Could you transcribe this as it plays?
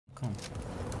Come.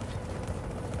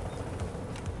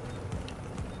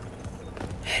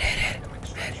 Hit.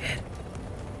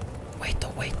 Wait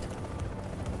though, wait.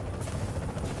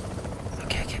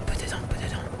 Okay, put it on.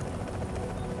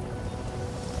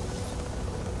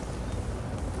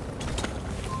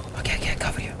 Okay,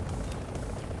 cover you.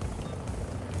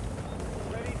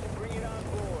 Ready to bring it on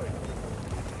board.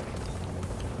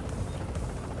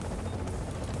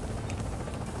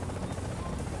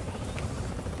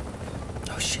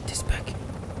 Oh shit, this back.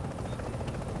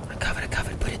 I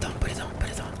covered. Put it on.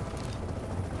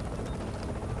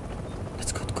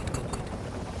 That's good.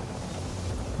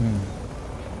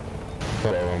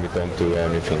 Follow me, don't do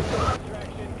anything.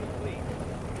 Extraction complete.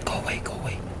 Go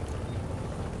away.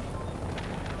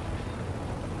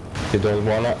 You don't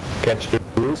wanna catch the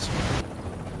rules?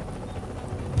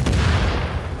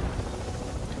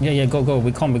 Yeah, go.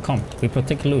 We come. We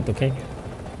protect loot, okay?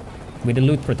 With the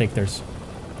loot protectors.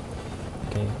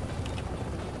 Okay.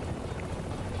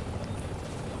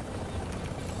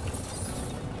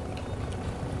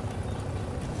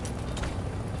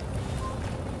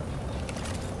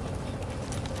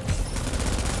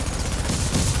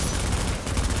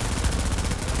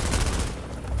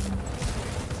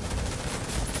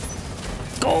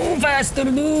 Go faster,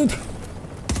 dude!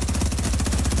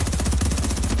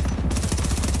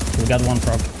 We got one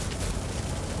frog.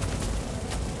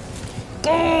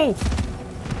 Go!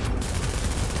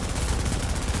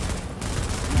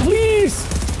 Please!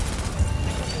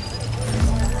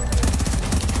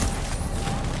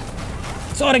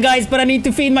 Sorry guys, but I need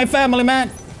to feed my family, man.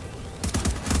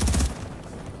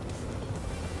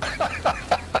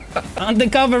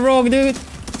 Undercover rogue, dude.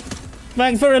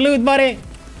 Thanks for the loot, buddy.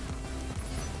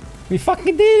 We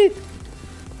fucking did it!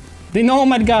 The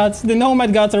Nomad gods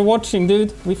are watching,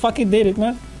 dude. We fucking did it,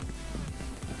 man.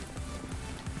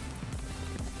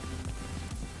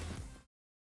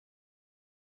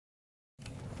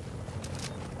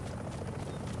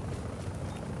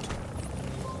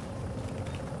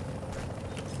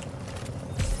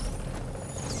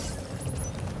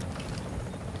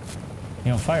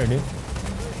 You on fire, dude.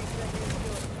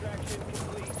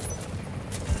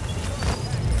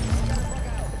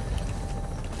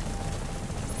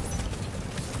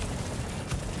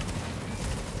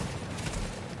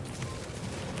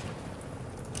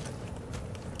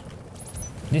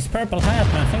 This purple hat,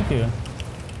 man, thank you.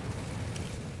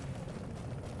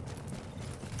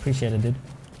 Appreciate it, dude.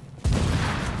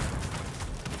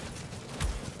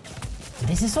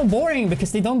 This is so boring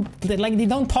because they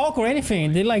don't talk or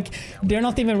anything. They're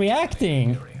not even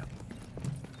reacting.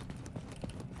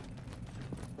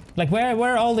 Like where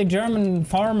are all the German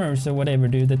farmers or whatever,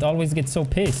 dude, that always get so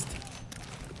pissed?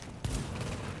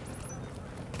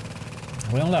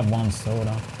 We only have one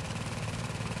soda.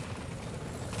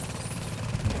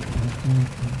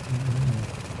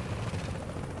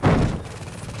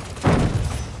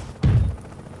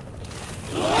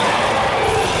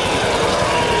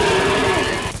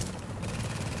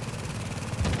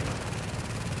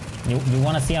 You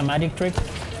wanna see a magic trick?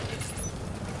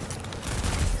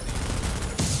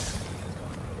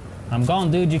 I'm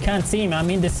gone, dude. You can't see me. I'm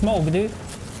in the smoke, dude.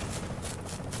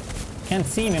 Can't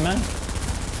see me, man.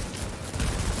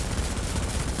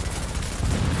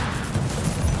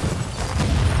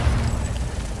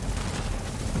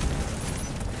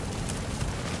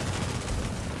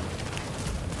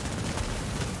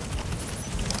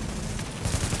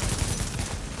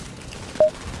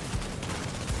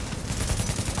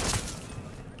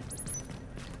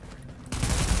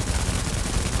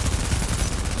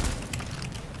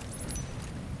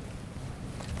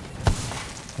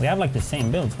 We have like the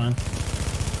same builds, man.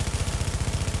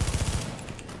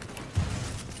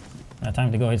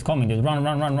 Time to go. He's coming, dude.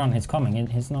 Run. He's coming. He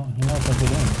knows what we're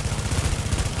doing.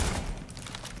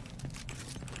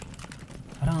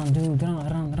 Run, dude.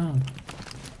 Run.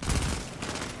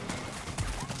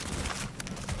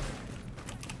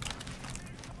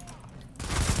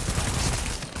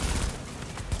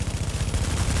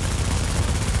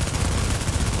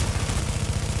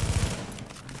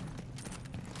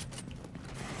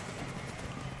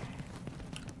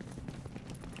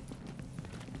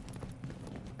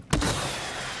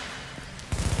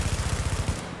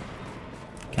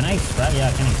 Can I extract? Yeah,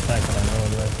 I can extract it on the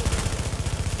road, right?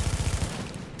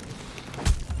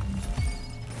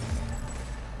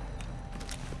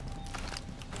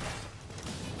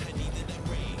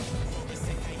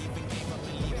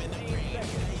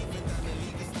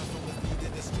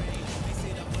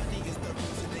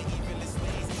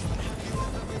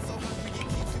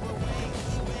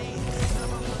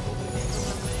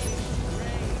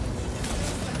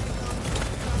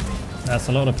 That's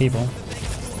a lot of people.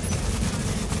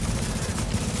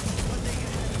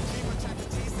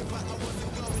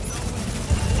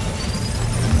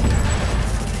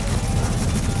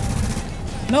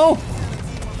 No!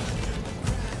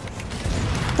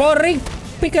 Bro,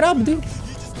 pick it up, dude.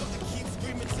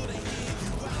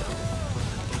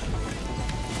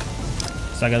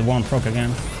 So I got one proc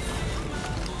again.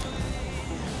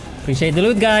 Appreciate the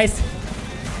loot, guys.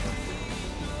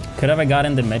 Could have I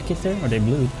gotten the medkit there, or they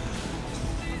blew it?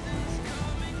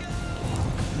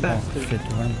 Oh, shit,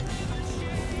 run.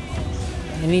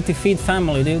 You need to feed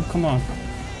family, dude. Come on.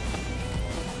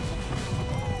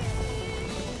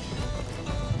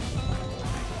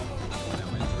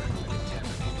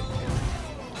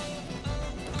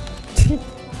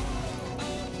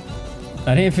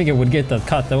 I didn't think it would get that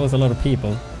cut. That was a lot of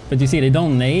people. But you see, they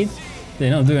don't nade. They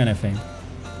don't do anything.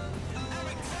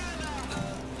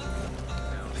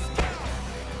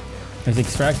 Is he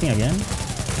extracting again?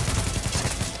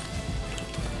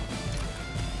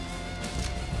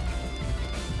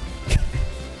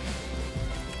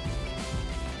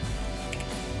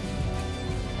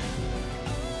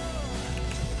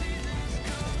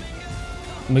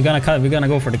 We're gonna cut. We're gonna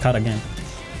go for the cut again.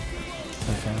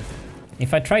 Okay.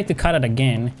 If I try to cut it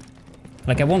again,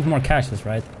 like I want more caches,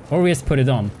 right? Or we just put it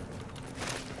on.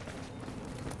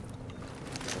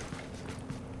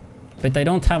 But I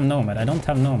don't have Nomad. I don't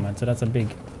have Nomad, so that's a big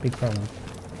problem.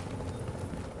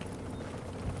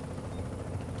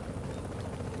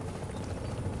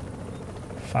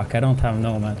 Fuck, I don't have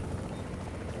Nomad.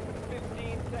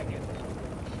 15 seconds.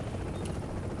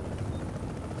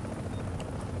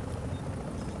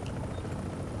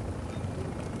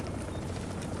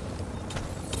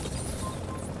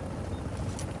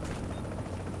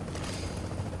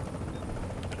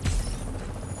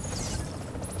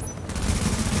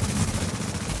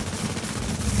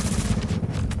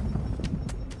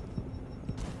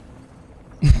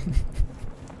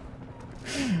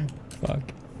 Fuck.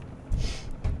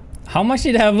 How much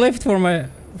did I have left for my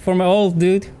ult,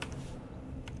 dude?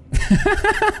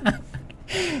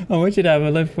 How much did I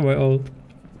have left for my ult?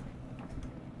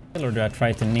 Or do I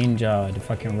try to ninja the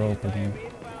fucking rope again?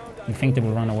 You think they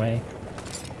will run away?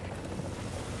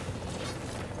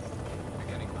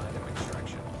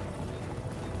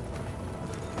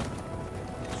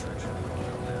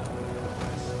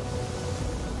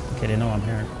 Okay, they know I'm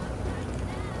here.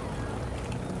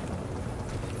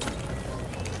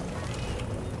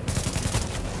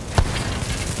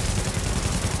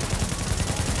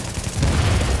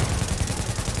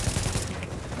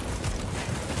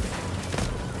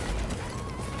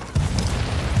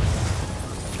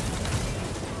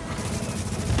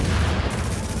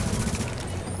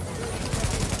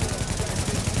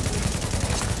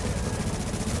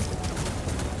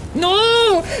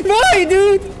 No! Why,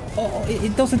 dude? Oh,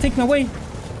 it doesn't take me away.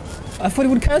 I thought it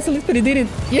would cancel it, but it didn't.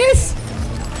 Yes!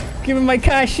 Give me my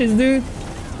caches, dude.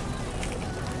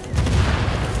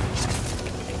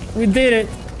 We did it.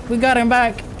 We got him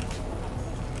back.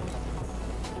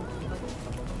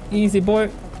 Easy,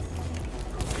 boy.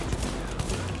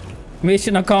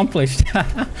 Mission accomplished.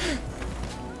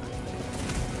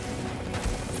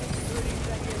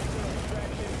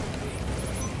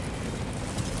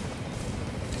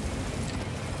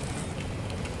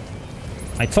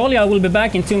 I told you I will be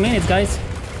back in 2 minutes, guys.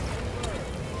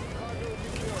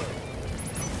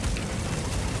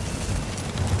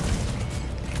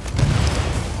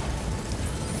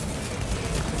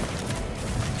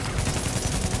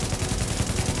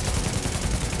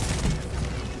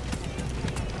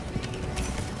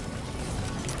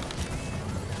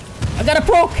 I got a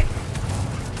proc!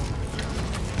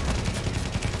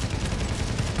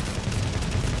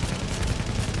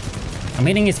 I'm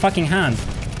hitting his fucking hand.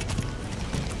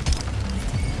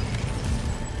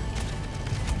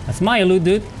 That's my loot,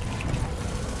 dude.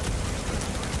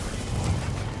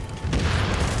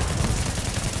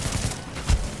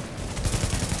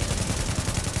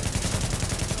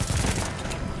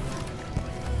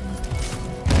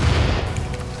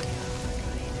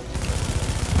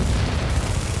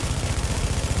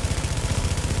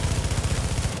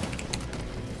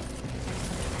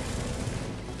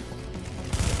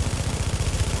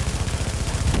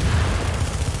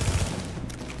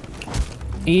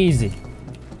 Easy.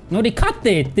 No, they cut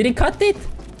it. Did they cut it?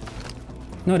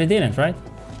 No, they didn't, right?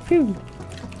 Phew.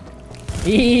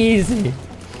 Easy.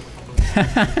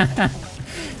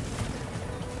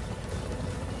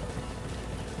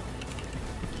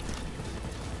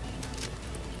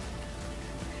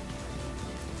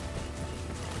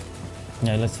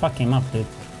 Yeah, let's fuck him up, dude.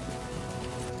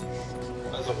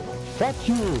 Fuck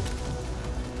you!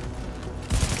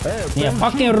 Hey, Yeah,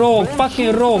 fucking rogue,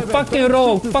 fucking rogue, fucking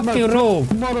rogue, fucking rogue.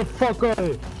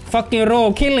 Motherfucker! Fucking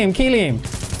rogue, kill him, kill him.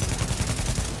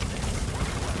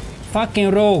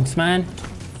 Fucking rogues, man.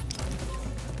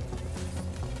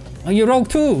 Oh, you rogue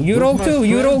too! You rogue too!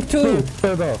 You rogue too!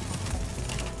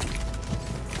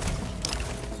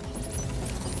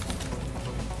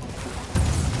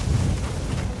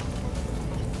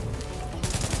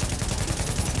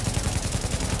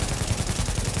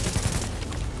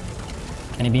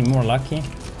 Can he be more lucky?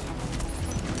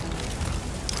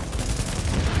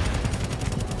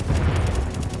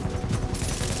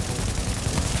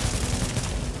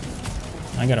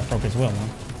 I got a proc as well, man.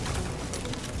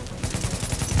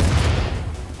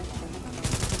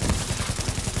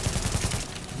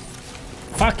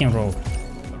 Fucking rogue.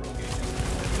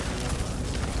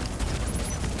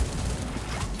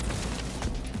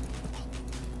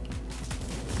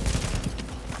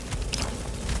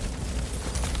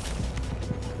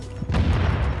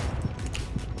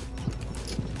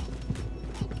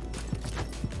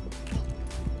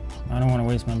 I don't want to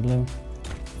waste my blue.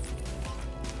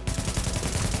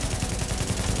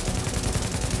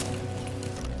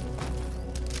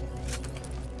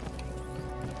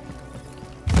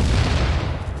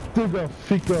 Digga,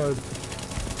 Ficker.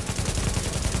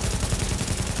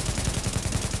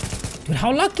 Dude,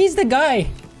 how lucky is the guy?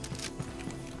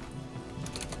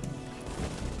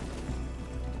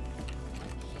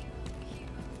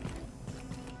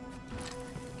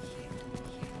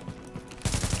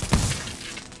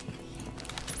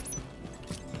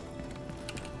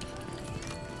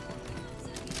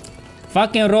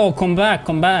 Fucking roll, come back,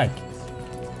 come back.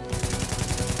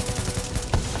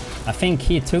 I think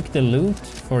he took the loot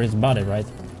for his body, right?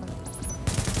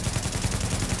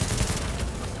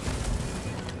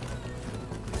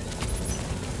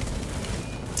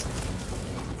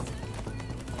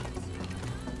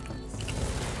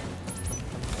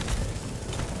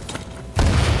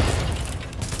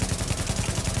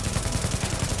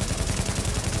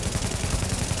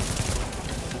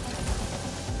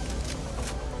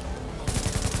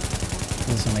 This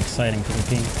is some exciting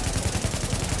PvP.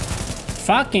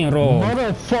 Fucking roll.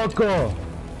 Motherfucker.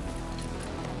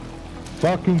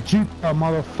 Fucking cheetah,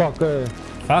 motherfucker.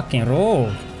 Fucking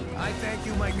roll. I thank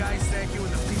you, my guys. Thank you,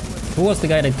 and the people. Who was the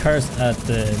guy that cursed at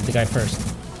the guy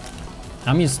first?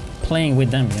 I'm just playing with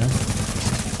them, you know?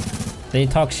 They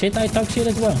talk shit, I talk shit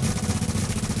as well.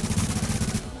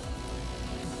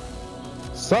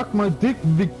 Suck my dick,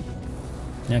 Vic.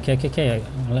 Yeah, okay.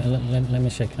 Let me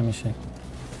check,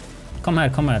 Come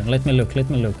here, let me look.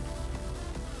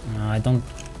 No, I don't...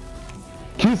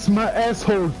 Kiss my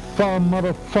asshole, farm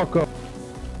motherfucker.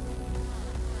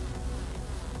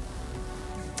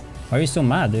 Why are you so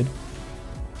mad, dude?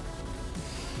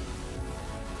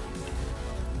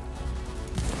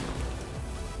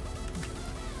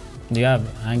 Do you have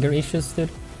anger issues, dude?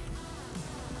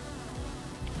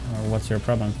 Or what's your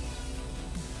problem?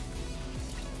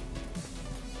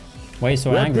 Why are you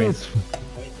so angry?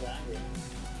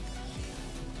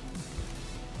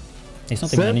 It's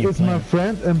not even a new is my player.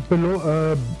 friend and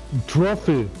below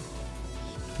trophy.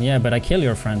 Yeah, but I kill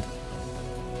your friend.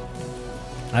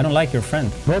 I don't like your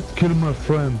friend. Not kill my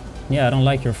friend. Yeah, I don't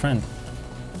like your friend.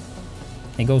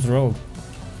 He goes rogue.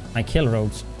 I kill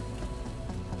rogues.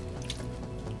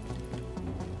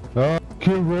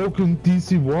 Kill rogue in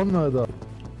DC1, Alter.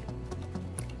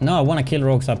 No, I want to kill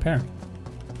rogues up here.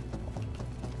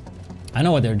 I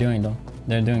know what they're doing though.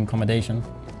 They're doing accommodation.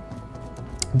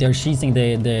 They're sheathing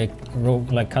the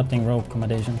rope, like cutting rope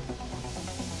accommodation.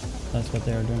 That's what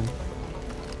they're doing.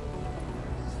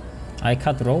 I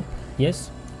cut rope, yes.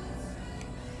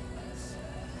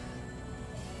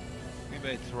 We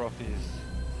made trophies.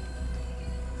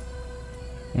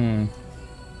 Hmm.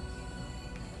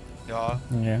 Yeah,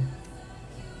 Yeah.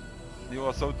 you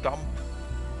are so dumb.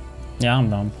 Yeah, I'm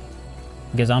dumb.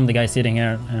 Because I'm the guy sitting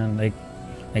here and like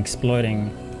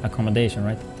exploiting accommodation,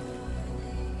 right?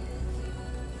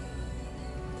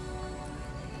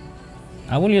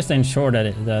 I will just ensure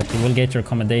that that you will get your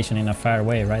accommodation in a fair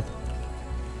way, right?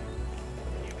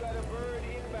 You got a bird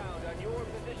inbound on your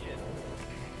position.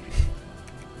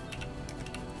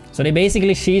 So they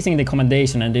basically sheathing the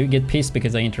accommodation and they get pissed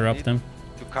because I interrupt them.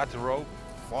 To cut the rope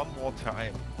one more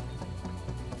time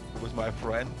with my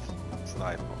friend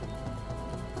Sniper.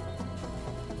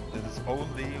 That is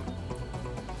only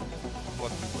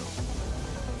what we will.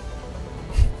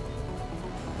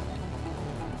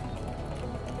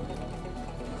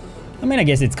 I mean, I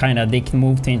guess it's kind of a dick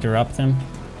move to interrupt them.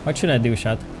 What should I do,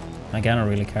 chat? Like, I don't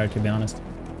really care, to be honest.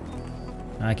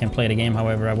 I can play the game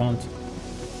however I want.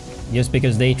 Just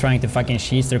because they trying to fucking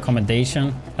sheath their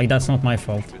accommodation, like, that's not my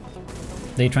fault.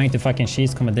 They trying to fucking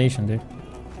sheath accommodation, dude.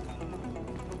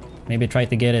 Maybe try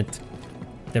to get it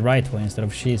the right way instead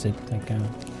of sheath it, like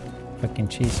fucking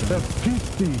cheese. That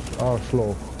pissy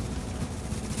arsehole.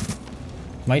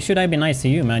 Why should I be nice to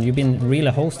you, man? You've been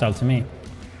really hostile to me.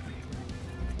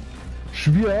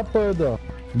 Schwier ab, Alter.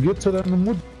 Geh zu deiner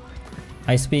Mutter.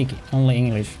 I speak only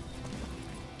English.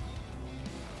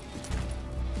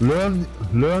 Learn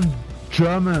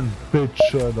German,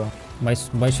 bitch, Alter.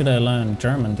 Why should I learn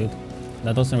German, dude?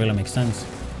 That doesn't really make sense.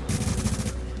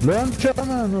 Learn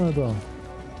German, Alter.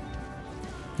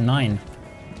 9.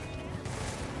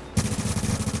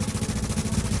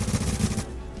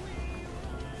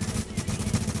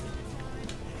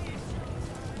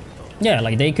 Yeah,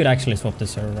 like they could actually swap the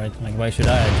server, right? Like why should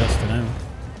I adjust to them?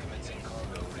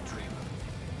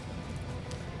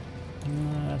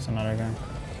 That's another guy.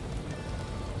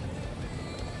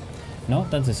 No,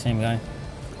 that's the same guy.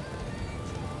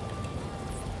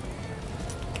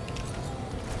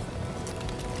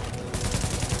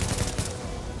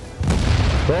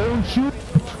 Don't shoot.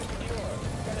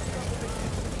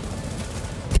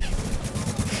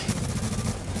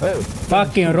 Hey.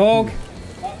 Fucking rogue!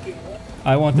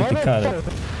 I wanted to cut it.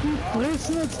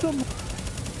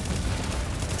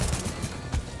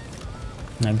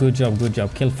 Nah, good job, good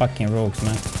job. Kill fucking rogues,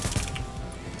 man.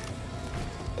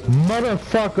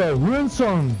 Motherfucker,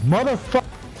 Wilson, motherfucker,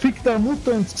 fick der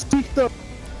Mutter ins Gesicht da.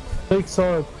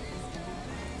 Exalt.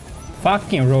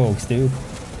 Fucking rogues, dude.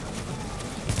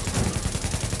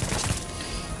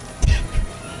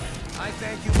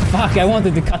 Fuck, I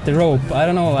wanted to cut the rope. I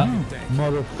don't know.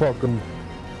 Motherfucker.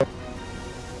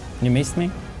 You missed me?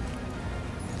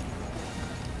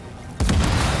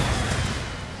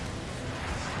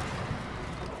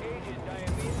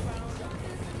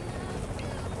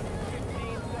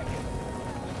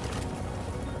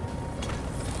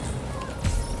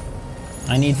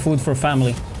 I need food for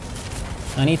family.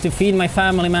 I need to feed my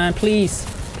family, man. Please.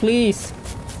 Please.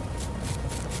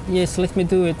 Yes, let me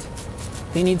do it.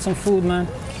 They need some food, man.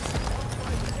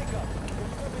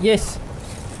 Yes.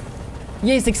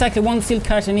 Yes, exactly. 1 silk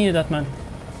cash. I needed that, man.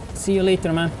 See you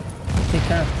later, man. Take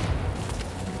care.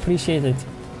 Appreciate it.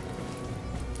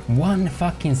 1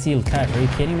 fucking seal cash. Are you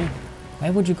kidding me? Why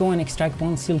would you go and extract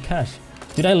 1 seal cash?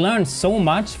 Dude, I learned so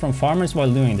much from farmers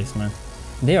while doing this, man.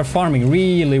 They are farming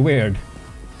really weird.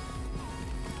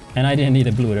 And I didn't need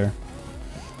a blue there.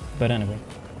 But anyway.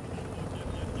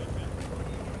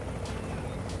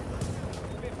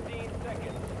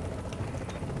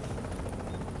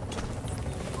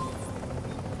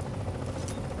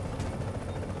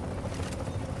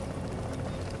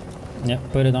 Yeah,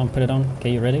 put it on, put it on.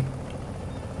 Okay, you ready?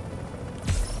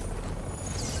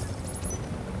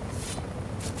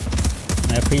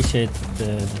 I appreciate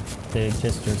the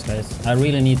gestures, guys. I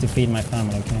really need to feed my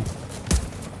family, okay?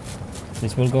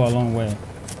 This will go a long way.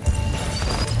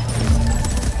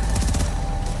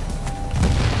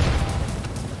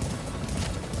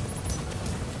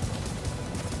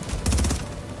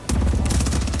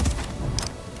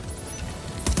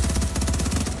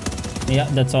 Yeah,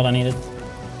 that's all I needed.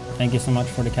 Thank you so much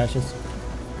for the caches.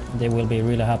 They will be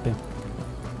really happy.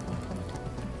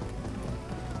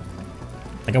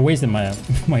 Like I wasted my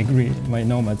my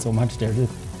Nomad so much there, dude.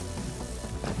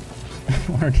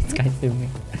 What are these guys doing?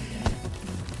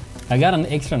 I got an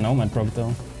extra Nomad proc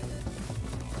though.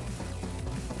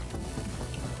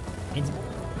 It's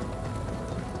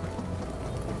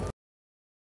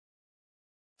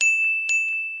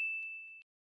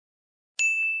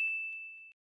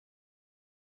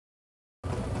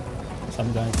What's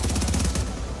up, guys?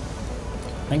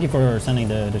 Thank you for sending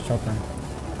the chopper.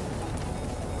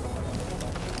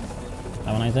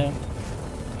 Have a nice day.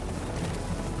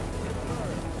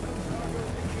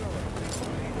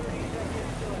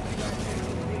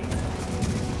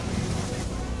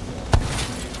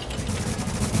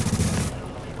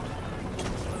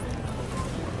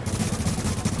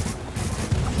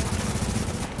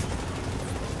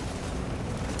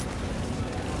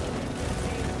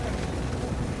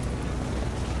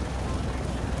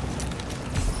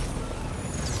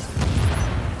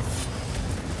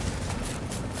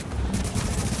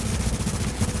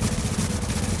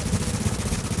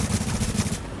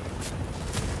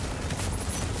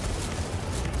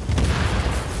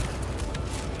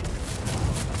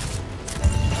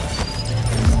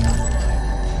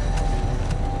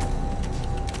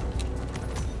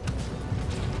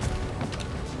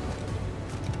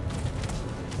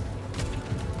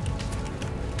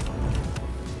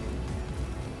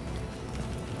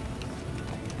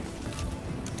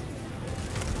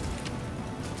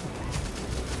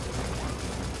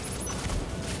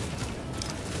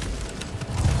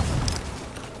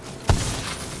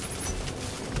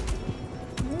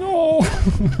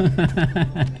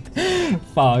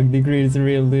 Fuck, the greed is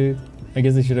real, dude. I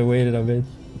guess I should have waited a bit.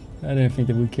 I didn't think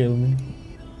they would kill me.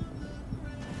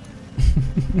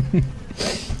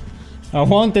 I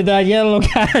wanted that yellow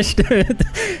cash, dude.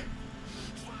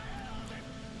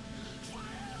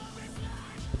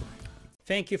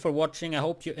 Thank you for watching. I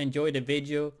hope you enjoyed the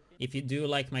video. If you do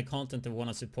like my content and want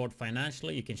to support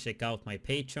financially, you can check out my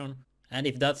Patreon. And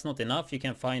if that's not enough, you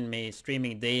can find me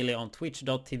streaming daily on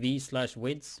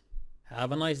twitch.tv/widdz.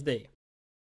 Have a nice day.